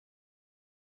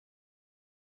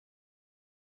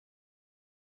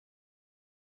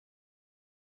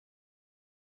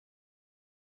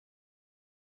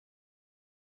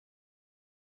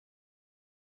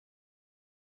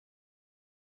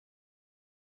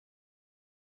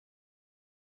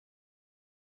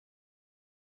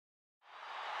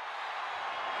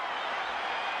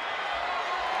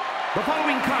The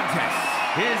following contest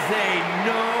is a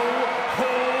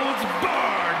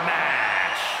no-holds-barred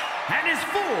match and is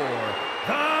for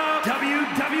the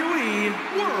WWE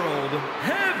World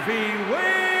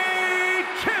Heavyweight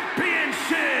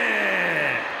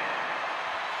Championship.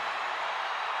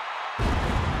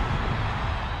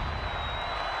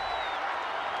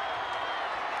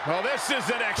 Well, this is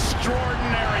an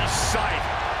extraordinary sight.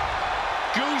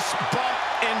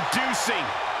 Goosebump-inducing.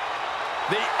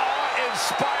 The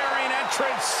awe-inspiring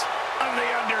entrance of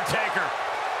The Undertaker.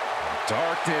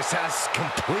 Darkness has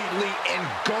completely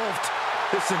engulfed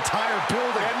this entire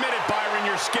building. Admit it, Byron,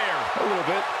 you're scared. A little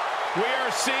bit. We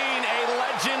are seeing a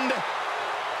legend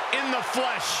in the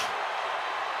flesh.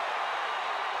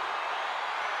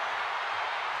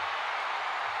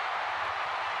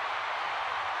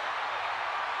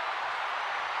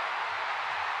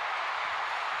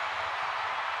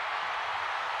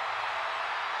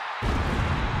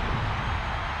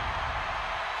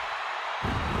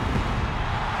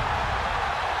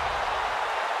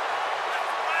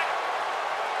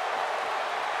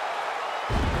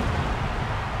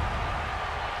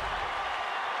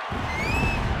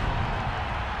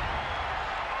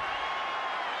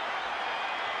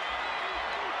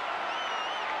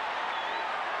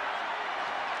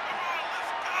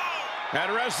 At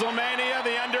WrestleMania,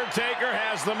 The Undertaker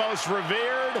has the most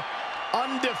revered,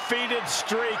 undefeated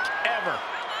streak ever.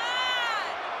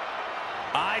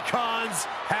 Icons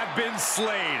have been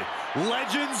slain.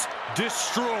 Legends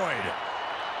destroyed.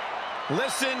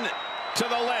 Listen to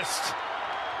the list.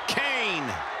 Kane,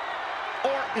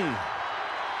 Orton,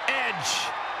 Edge,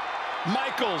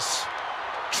 Michaels,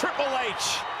 Triple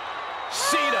H,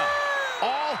 Cena,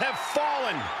 all have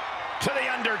fallen to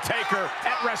The Undertaker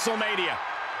at WrestleMania.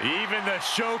 Even the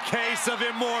showcase of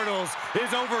immortals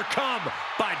is overcome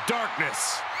by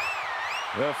darkness.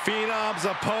 The Phenom's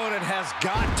opponent has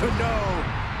got to know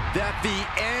that the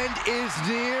end is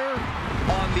near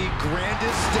on the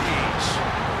grandest stage.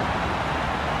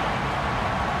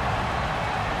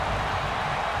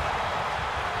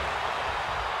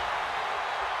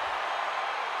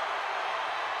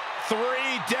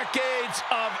 Three decades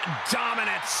of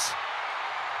dominance.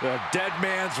 The dead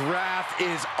man's wrath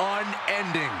is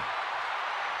unending.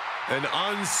 An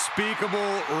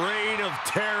unspeakable reign of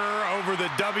terror over the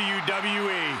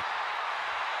WWE.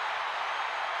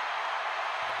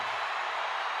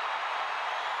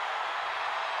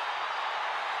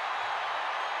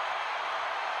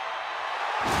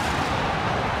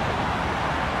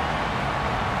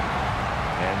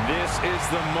 And this is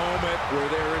the moment where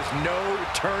there is no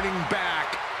turning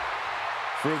back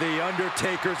for The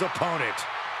Undertaker's opponent.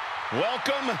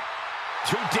 Welcome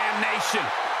to Damnation.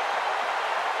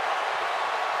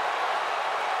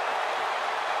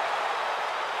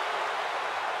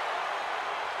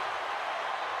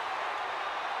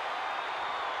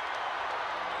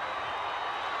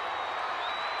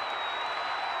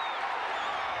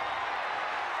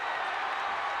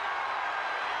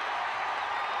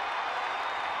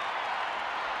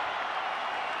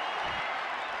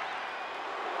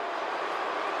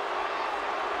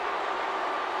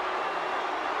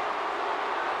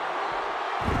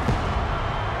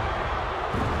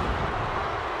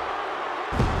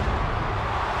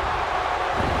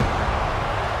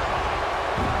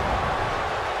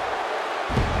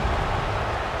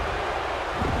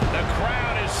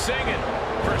 Singing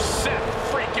for Seth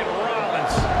freaking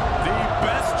Rollins. The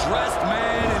best dressed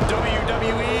man in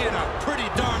WWE and a pretty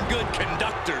darn good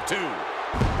conductor too.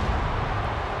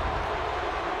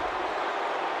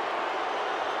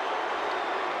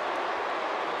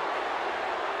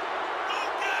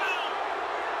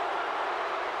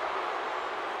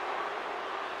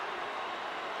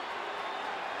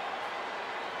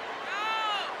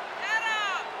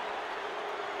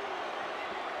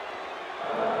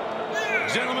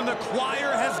 Gentlemen, the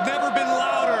choir has never been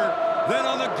louder than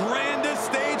on the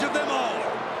grandest stage of them all.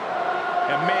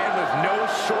 A man with no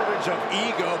shortage of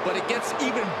ego, but it gets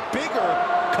even bigger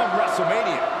come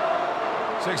WrestleMania.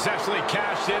 Successfully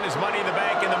cashed in his Money in the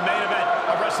Bank in the main event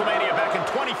of WrestleMania back in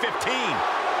 2015.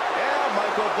 Yeah,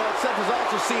 Michael, but Seth has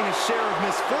also seen his share of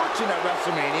misfortune at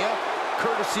WrestleMania,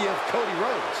 courtesy of Cody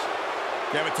Rhodes.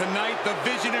 Yeah, but tonight, the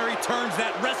visionary turns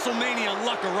that WrestleMania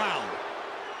luck around.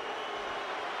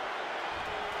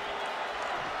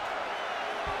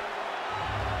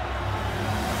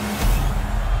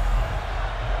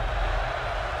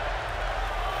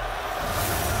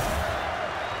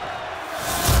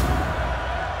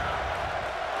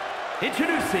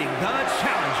 Introducing the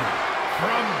challenger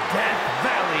from Death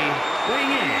Valley,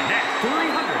 weighing in at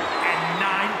 309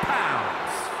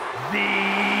 pounds, The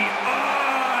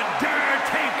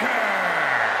Undertaker.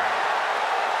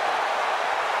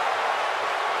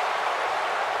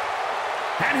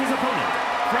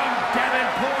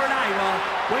 Davenport, Iowa,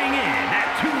 weighing in at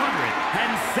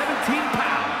 217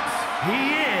 pounds.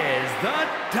 He is the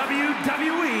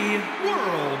WWE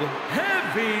World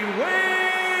Heavyweight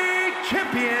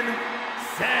Champion,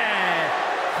 Seth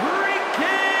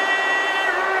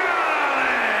freaking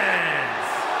Rollins.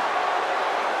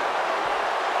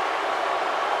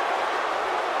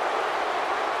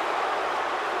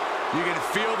 You can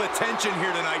feel the tension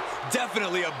here tonight.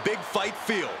 Definitely a big fight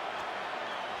feel.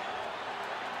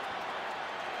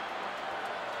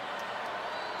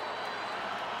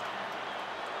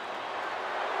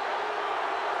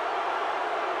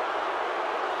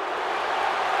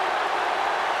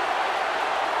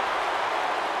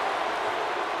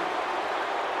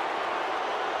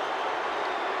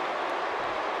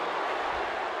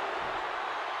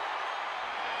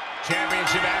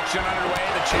 Championship action underway.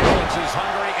 The challenge is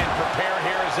hungry and prepared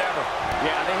here as ever.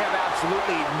 Yeah, they have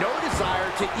absolutely no desire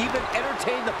to even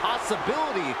entertain the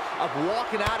possibility of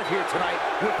walking out of here tonight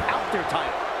without their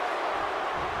title.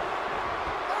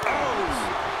 Oh!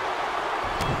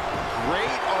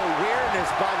 Great awareness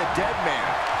by the dead man.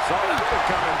 Saw that one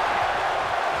coming.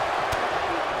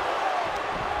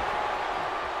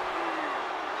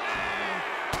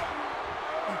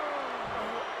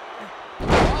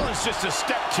 Just a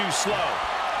step too slow.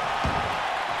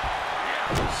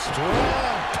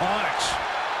 Strong punch.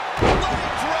 Leg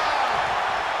drop.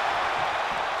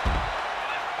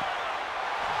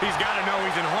 He's got to know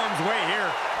he's in harm's way here.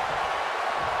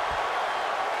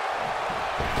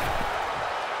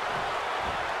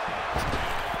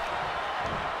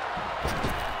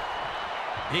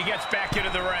 He gets back into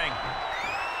the ring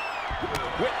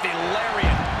with the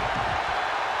lariat.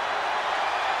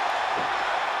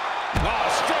 Oh,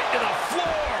 straight to the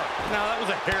floor. Now, that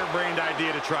was a harebrained idea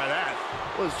to try that.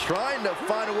 Was trying to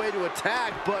find a way to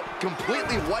attack, but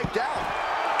completely wiped out.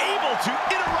 Able to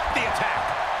interrupt the attack.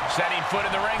 Setting foot in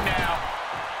the ring now.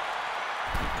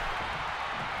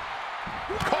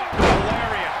 Caught with the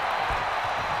lariat.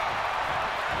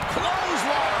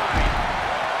 Clothesline.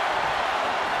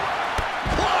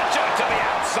 Launch out to the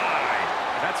outside.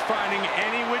 That's finding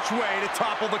any which way to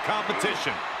topple the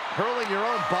competition. Hurling your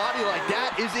own body like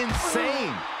that is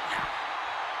insane.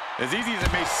 As easy as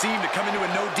it may seem to come into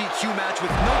a no DQ match with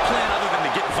no plan other than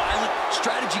to get violent,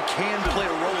 strategy can play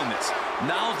a role in this.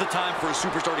 Now's the time for a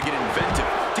superstar to get inventive,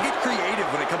 to get creative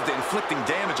when it comes to inflicting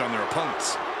damage on their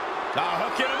opponents.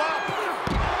 Hooking him up.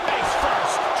 Face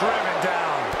first. Driven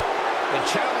down. The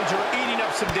challenger eating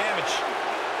up some damage.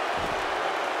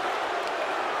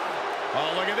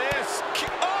 Oh, look at this.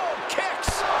 Oh,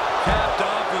 kicks. Capped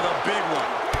off with a big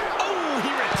one. Oh, he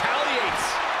retaliates.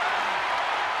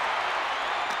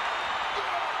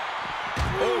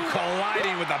 Oh,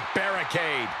 colliding with the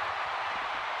barricade.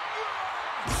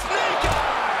 Snake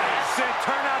eyes! Said,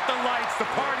 turn out the lights. The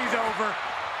party's over.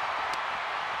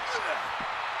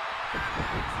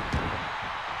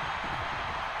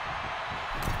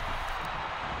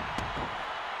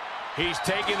 He's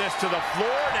taking this to the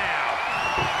floor now.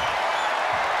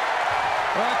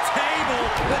 A table.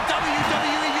 The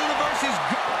WWE Universe is...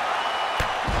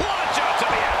 Launch out to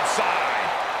the outside.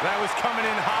 That was coming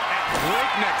in hot at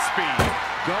breakneck speed.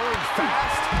 Going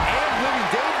fast and moving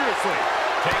dangerously.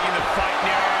 Taking the fight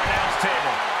near our announce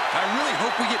table. I really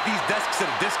hope we get these desks at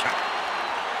a discount.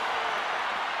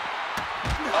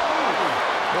 Oh,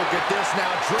 look at this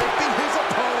now, draping his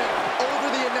opponent over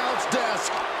the announce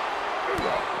desk.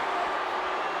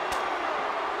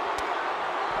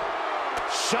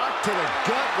 Shot to the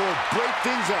gut will break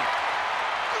things up.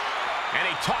 And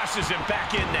he tosses him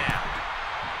back in now.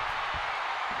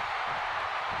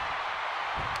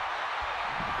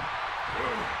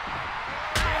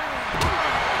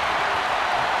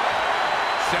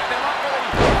 Setting him up for the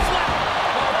flip.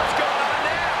 Oh, what's going on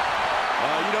now?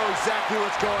 You know exactly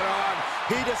what's going on.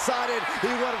 He decided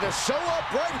he wanted to show up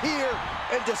right here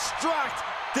and distract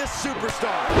this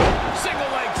superstar.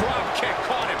 Single leg drop kick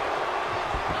caught him.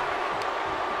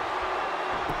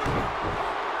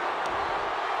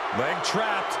 Leg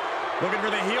trapped. Looking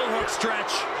for the heel hook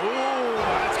stretch. Ooh,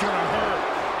 that's gonna hurt.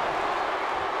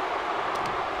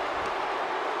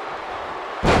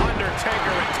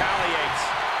 Undertaker retaliates.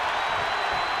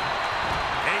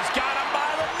 And he's got him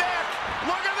by the neck.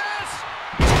 Look at this.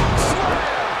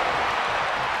 Slam.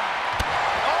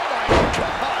 Oh my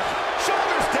God.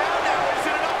 Shoulders down now. Is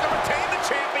it enough to retain the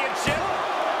championship?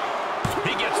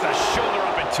 He gets the shoulder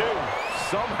up in two.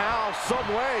 Somehow,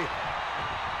 some way.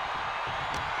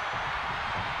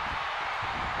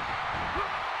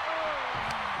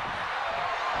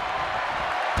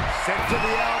 Sent to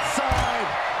the outside.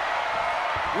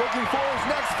 Looking for his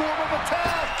next form of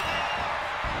attack.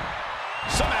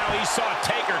 Somehow he saw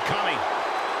Taker coming.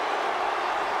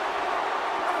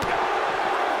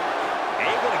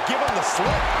 Able to give him the slip.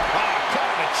 Caught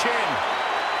in the chin.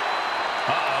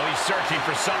 He's searching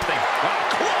for something.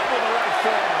 Club with the right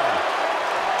forearm.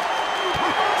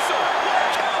 Reversal. What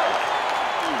a count.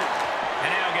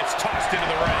 And now gets tossed into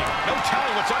the ring. No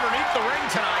telling what's underneath the ring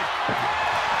tonight.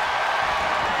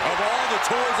 Of all the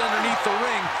toys underneath the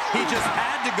ring, he just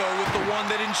had to go with the one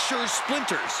that ensures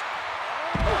splinters.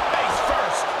 Face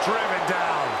first. Driven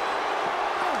down.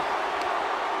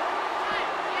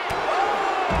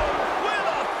 With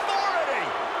authority.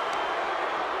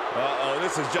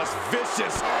 This is just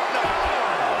vicious. No,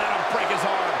 let him break his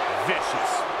arm.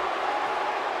 Vicious.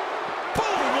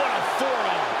 Boom, what a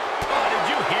forearm. Did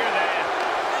you hear that?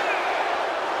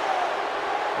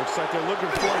 Looks like they're looking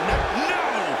for it. No!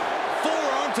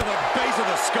 Forearm to the base of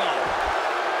the skull.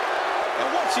 And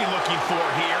what's he looking for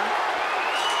here?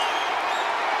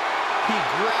 He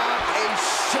grabbed a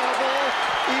shovel.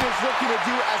 He is looking to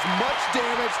do as much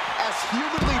damage as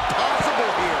humanly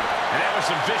possible here. And that was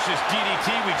some vicious DDT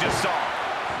we just saw.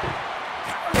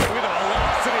 With a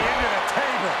velocity into the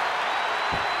table.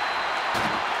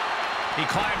 He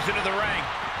climbs into the ring.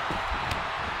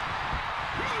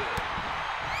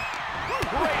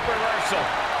 Great reversal.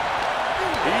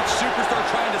 Each superstar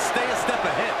trying to stay a step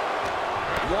ahead.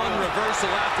 One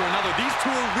reversal after another. These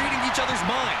two are reading each other's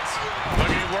minds.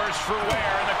 Looking worse for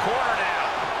wear in the corner now.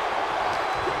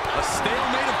 A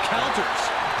stalemate of counters.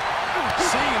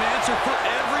 Seeing an answer for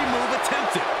every move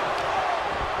attempted.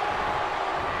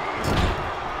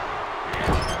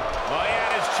 Well, he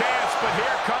had his chance, but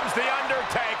here comes the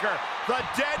Undertaker. The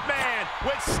dead man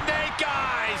with snake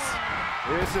eyes.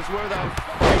 This is where the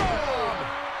boom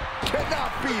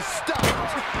cannot be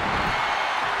stopped.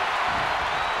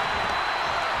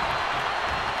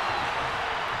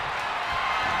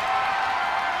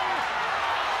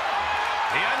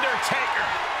 The Undertaker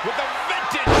with a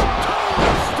vintage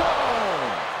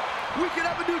tombstone. We could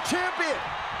have a new champion.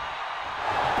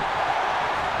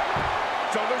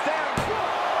 Shoulders down.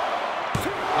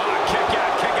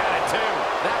 Kick out at two.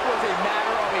 That was a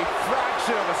matter of a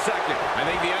fraction of a second. I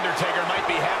think the Undertaker might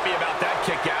be happy about that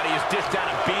kick out. He has dished out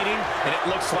a beating, and it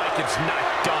looks like it's not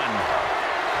done.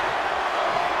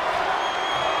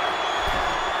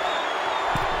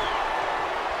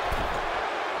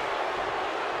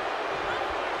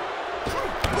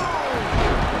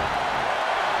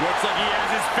 Looks like he has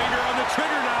his finger on the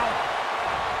trigger now.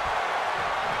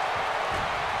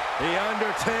 The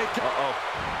Undertaker.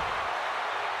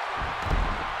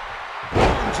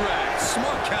 Arm drag.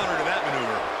 Smart counter to that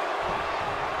maneuver.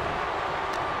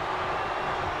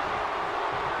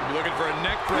 You're looking for a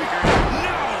neck breaker.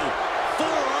 No!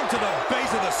 Forearm to the base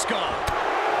of the skull.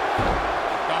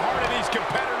 The heart of these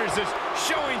competitors is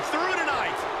showing through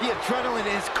tonight. The adrenaline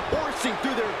is coursing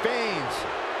through their veins.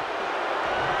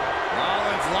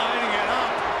 Rollins lining it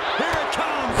up. Here it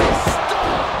comes.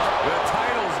 Stop! The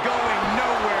title's going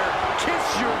nowhere. Kiss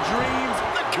your dreams.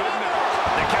 The count.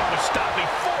 The count was stopped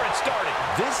before it started.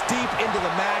 This deep into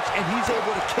the match, and he's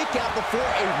able to kick out before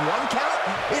a one count?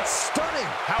 It's stunning.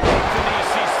 How often do you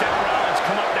see Seth Rollins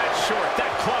come up that short,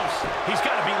 that close? He's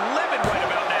got to be livid right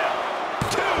about now.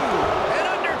 Two! And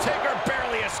Undertaker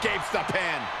barely escapes the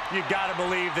pin. You got to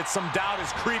believe that some doubt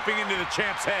is creeping into the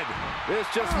champ's head. This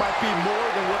just might be more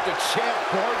than what the champ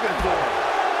bargained for.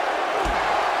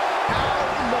 How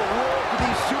in the world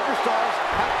do these superstars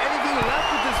have anything left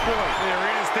at this point? The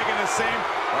arena's thinking the same.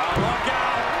 Well, look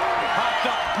out. Popped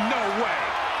up. No way.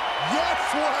 Yes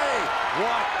way.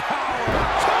 What power.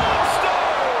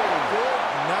 Tombstone.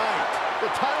 Good night. The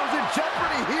title's in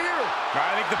jeopardy here.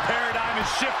 I think the paradigm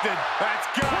has shifted. That's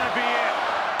got to be it.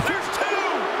 There's two.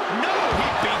 No, he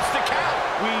beats the count.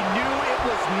 We knew it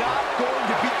was not going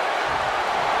to be.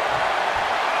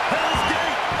 Hell's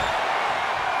Gate.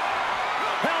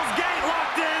 Hell's Gate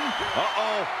locked in.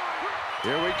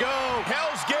 Here we go.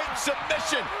 Hell's Gate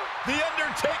submission. The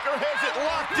Undertaker has it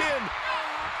locked in.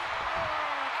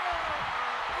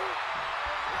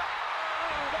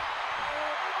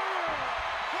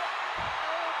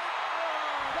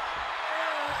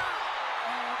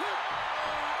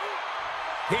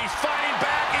 He's fighting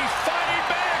back. He's fighting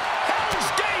back.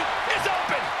 Hell's Gate is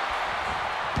open.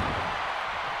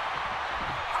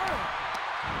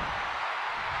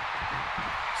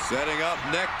 Setting up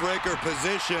neck breaker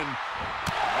position.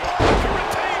 To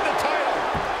retain the title.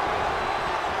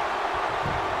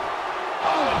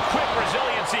 Oh, and quick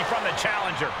resiliency from the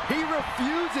challenger. He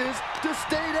refuses to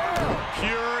stay down.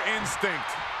 Pure instinct.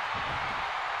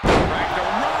 Dragged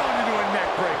around into a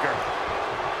neck breaker.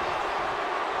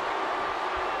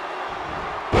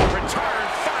 Return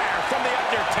fire from the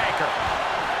Undertaker.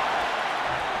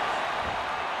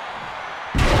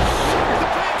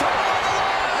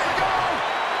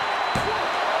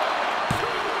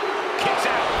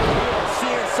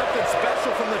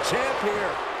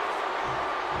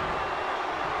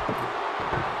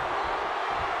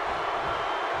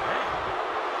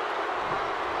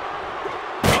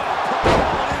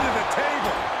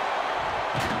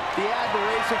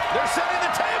 They're setting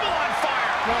the table on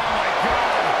fire. Oh, my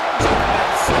God.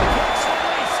 Suplex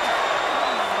released.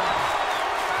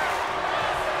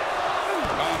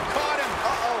 Oh, caught him.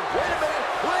 Uh-oh. Wait a minute.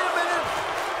 Wait a minute.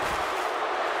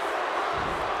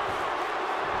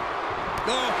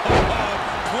 Oh,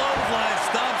 clothesline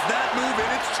stops that move in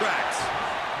its tracks.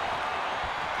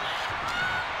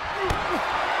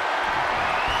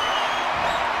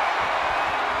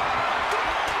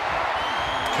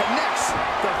 Connects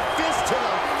the fist to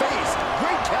the face.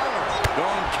 Great counter.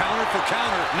 Going counter for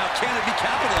counter. Now can it be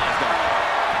capitalized on?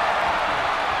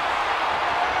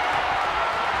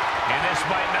 And this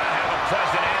might not have a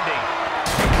pleasant ending.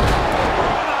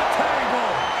 On the table.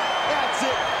 That's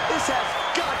it. This has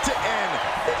got to end.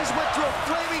 They just went through a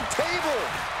flaming table.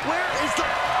 Where is the...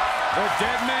 The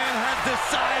dead man has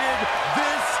decided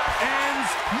this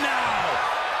ends now.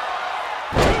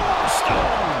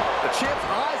 Tombstone. The champ's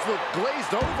eyes look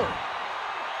glazed over.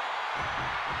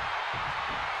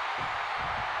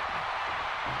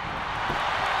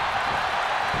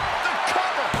 The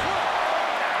cover.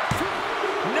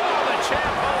 No, the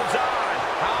champ holds on.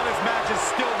 How this match is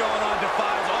still going on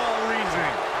defies all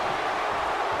reasoning.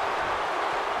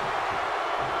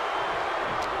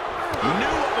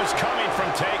 Knew what was coming from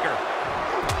Taker.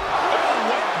 Oh,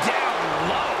 went down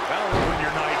low. That'll ruin your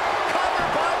night.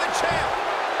 Covered by the champ.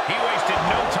 He wasted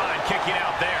no time kicking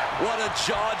out there. What a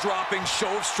jaw-dropping show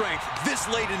of strength this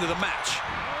late into the match.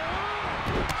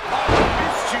 Oh, I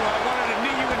missed you. I wanted to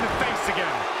knee you in the face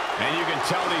again. And you can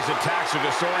tell these attacks are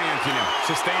disorienting him.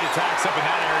 Sustained attacks up in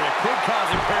that area could cause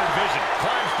impaired vision.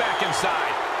 Climbs back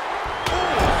inside.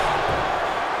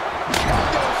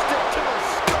 Kendo stick to the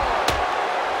skull.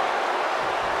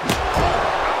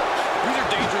 These are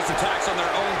dangerous attacks on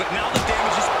their own, but now the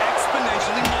damage is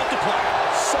exponentially multiplied.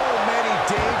 So many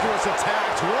dangerous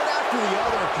attacks, one after the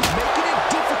other, making it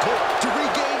difficult to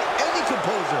regain any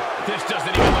composure. This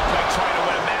doesn't even look like trying to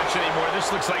win a match anymore.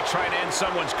 This looks like trying to end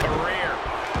someone's career.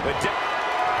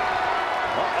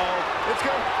 Uh-oh. It's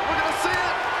good. We're going to see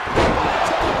it.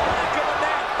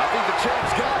 I think the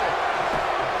champ's got it.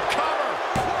 Cover.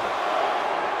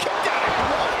 Kicked out at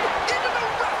one. Even the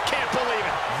ref can't believe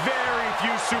it. Very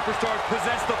few superstars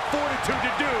possess the fortitude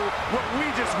to do what we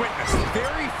just witnessed.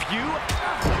 Very few.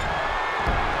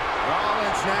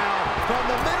 Rollins now from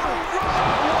the middle.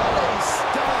 What a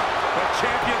stop. The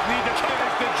champions need to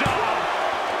finish the job.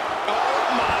 Oh,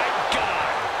 my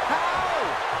God. How?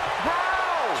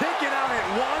 Kicking out at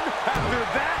one after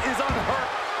that is unheard.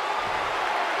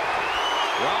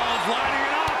 Rollins lining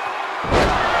it up.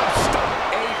 Stop.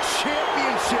 A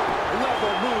championship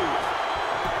level move.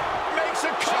 Makes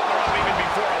a cover up even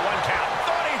before a one count.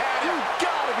 Thought he had it. You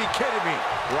gotta be kidding me.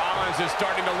 Rollins is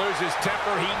starting to lose his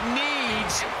temper. He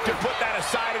needs to put that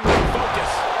aside and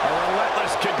refocus. A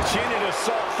relentless continued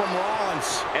assault from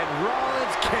Rollins. And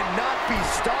Rollins cannot be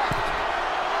stopped.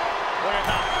 Look at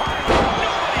that.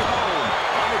 Nobody home.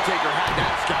 Undertaker had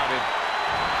that scouted.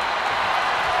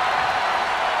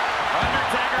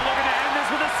 Undertaker looking to end this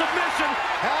with a submission.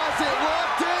 Has it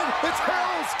locked in? It's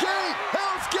Hell's Gate.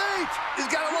 Hell's Gate.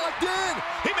 He's got it locked in.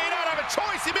 He may not have a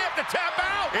choice. He may have to tap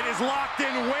out. It is locked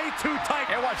in way too tight.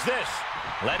 And watch this.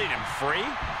 Letting him free.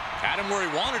 Had him where he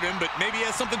wanted him, but maybe he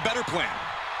has something better planned.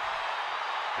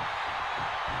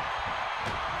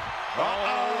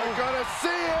 We're gonna see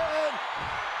it.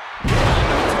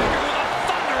 Undertaker with a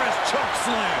thunderous choke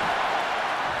slam.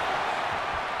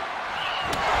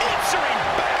 Answering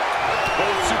back.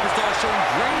 Both superstars showing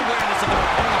great awareness of their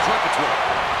opponent's repertoire.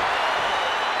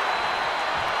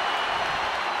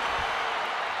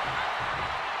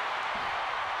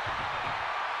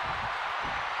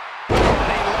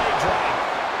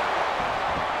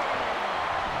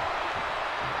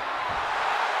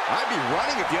 I'd be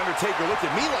running if the Undertaker looked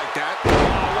at me like that. Oh,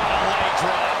 what a leg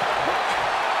drop.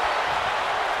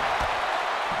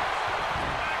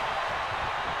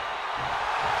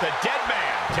 The dead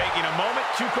man taking a moment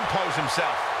to compose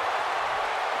himself.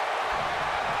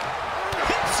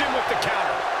 Hits him with the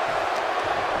counter.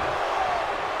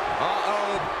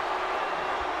 Uh-oh.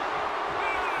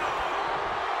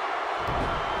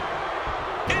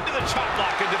 Into the chop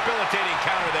block, a debilitating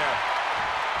counter there.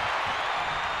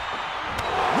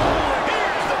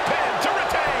 Here's the pin to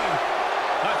retain.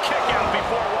 A kick out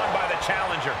before won by the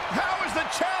challenger. How is the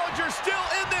challenger still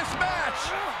in this match?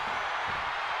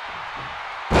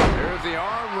 There's the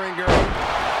arm wringer,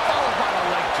 followed by the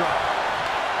leg drop.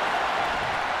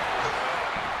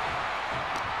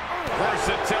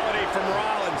 Versatility from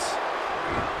Rollins.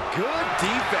 Good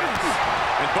defense.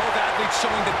 And both athletes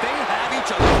showing that they have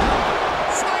each other's number.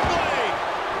 Sling blade.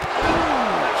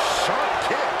 Ooh, sharp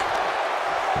kick.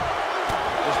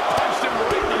 Just punched him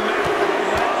right in the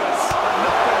mouth.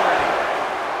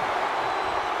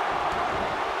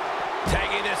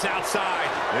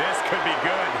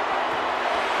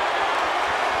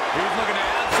 He's looking to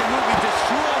absolutely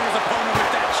destroy his opponent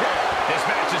with that chair. This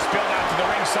match is spilled out to the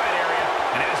ringside area,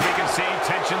 and as we can see,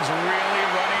 tension's really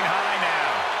running high now.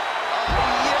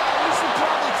 Yeah, we should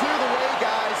probably clear the way,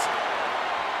 guys.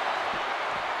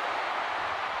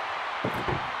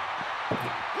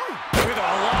 With a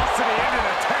velocity into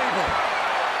the table.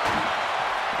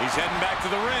 He's heading back to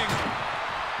the ring.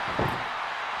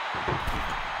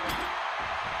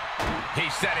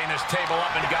 He's setting this table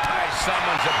up, and guys,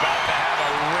 someone's about to have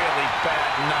a really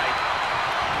bad night.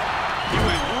 He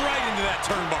went right into that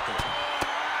turnbuckle.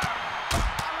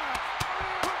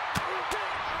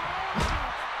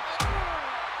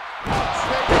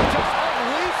 Just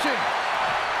unleashing.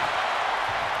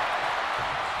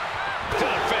 To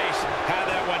the face, had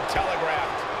that one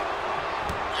telegraphed.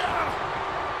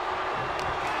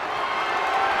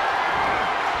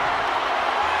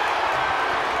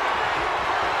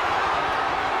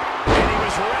 And he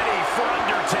was ready for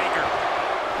Undertaker.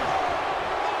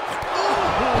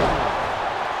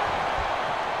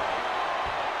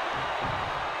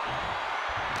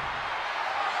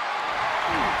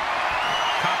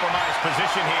 Compromised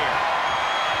position here.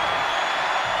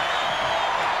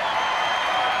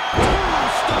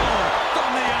 Tombstone from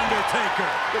the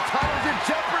Undertaker. The title's in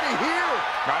jeopardy here.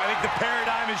 I think the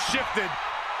paradigm has shifted.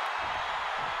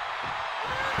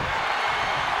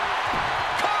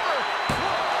 Cover.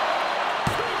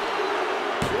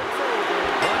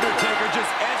 Undertaker just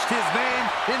etched his name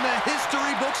in the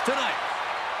history books tonight.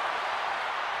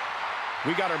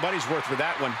 We got our money's worth for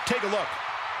that one. Take a look.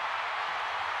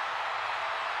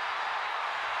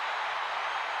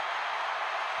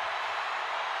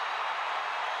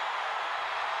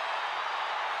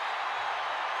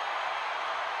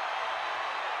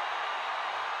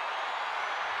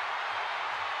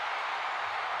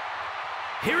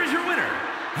 Here is your winner,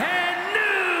 and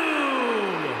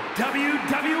new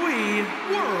WWE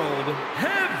World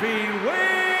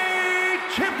Heavyweight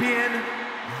Champion,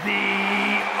 The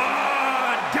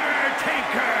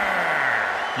Undertaker.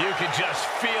 You can just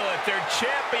feel it. Their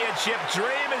championship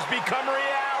dream has become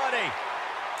reality.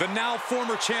 The now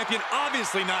former champion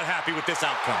obviously not happy with this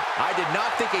outcome. I did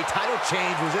not think a title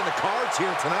change was in the cards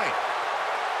here tonight.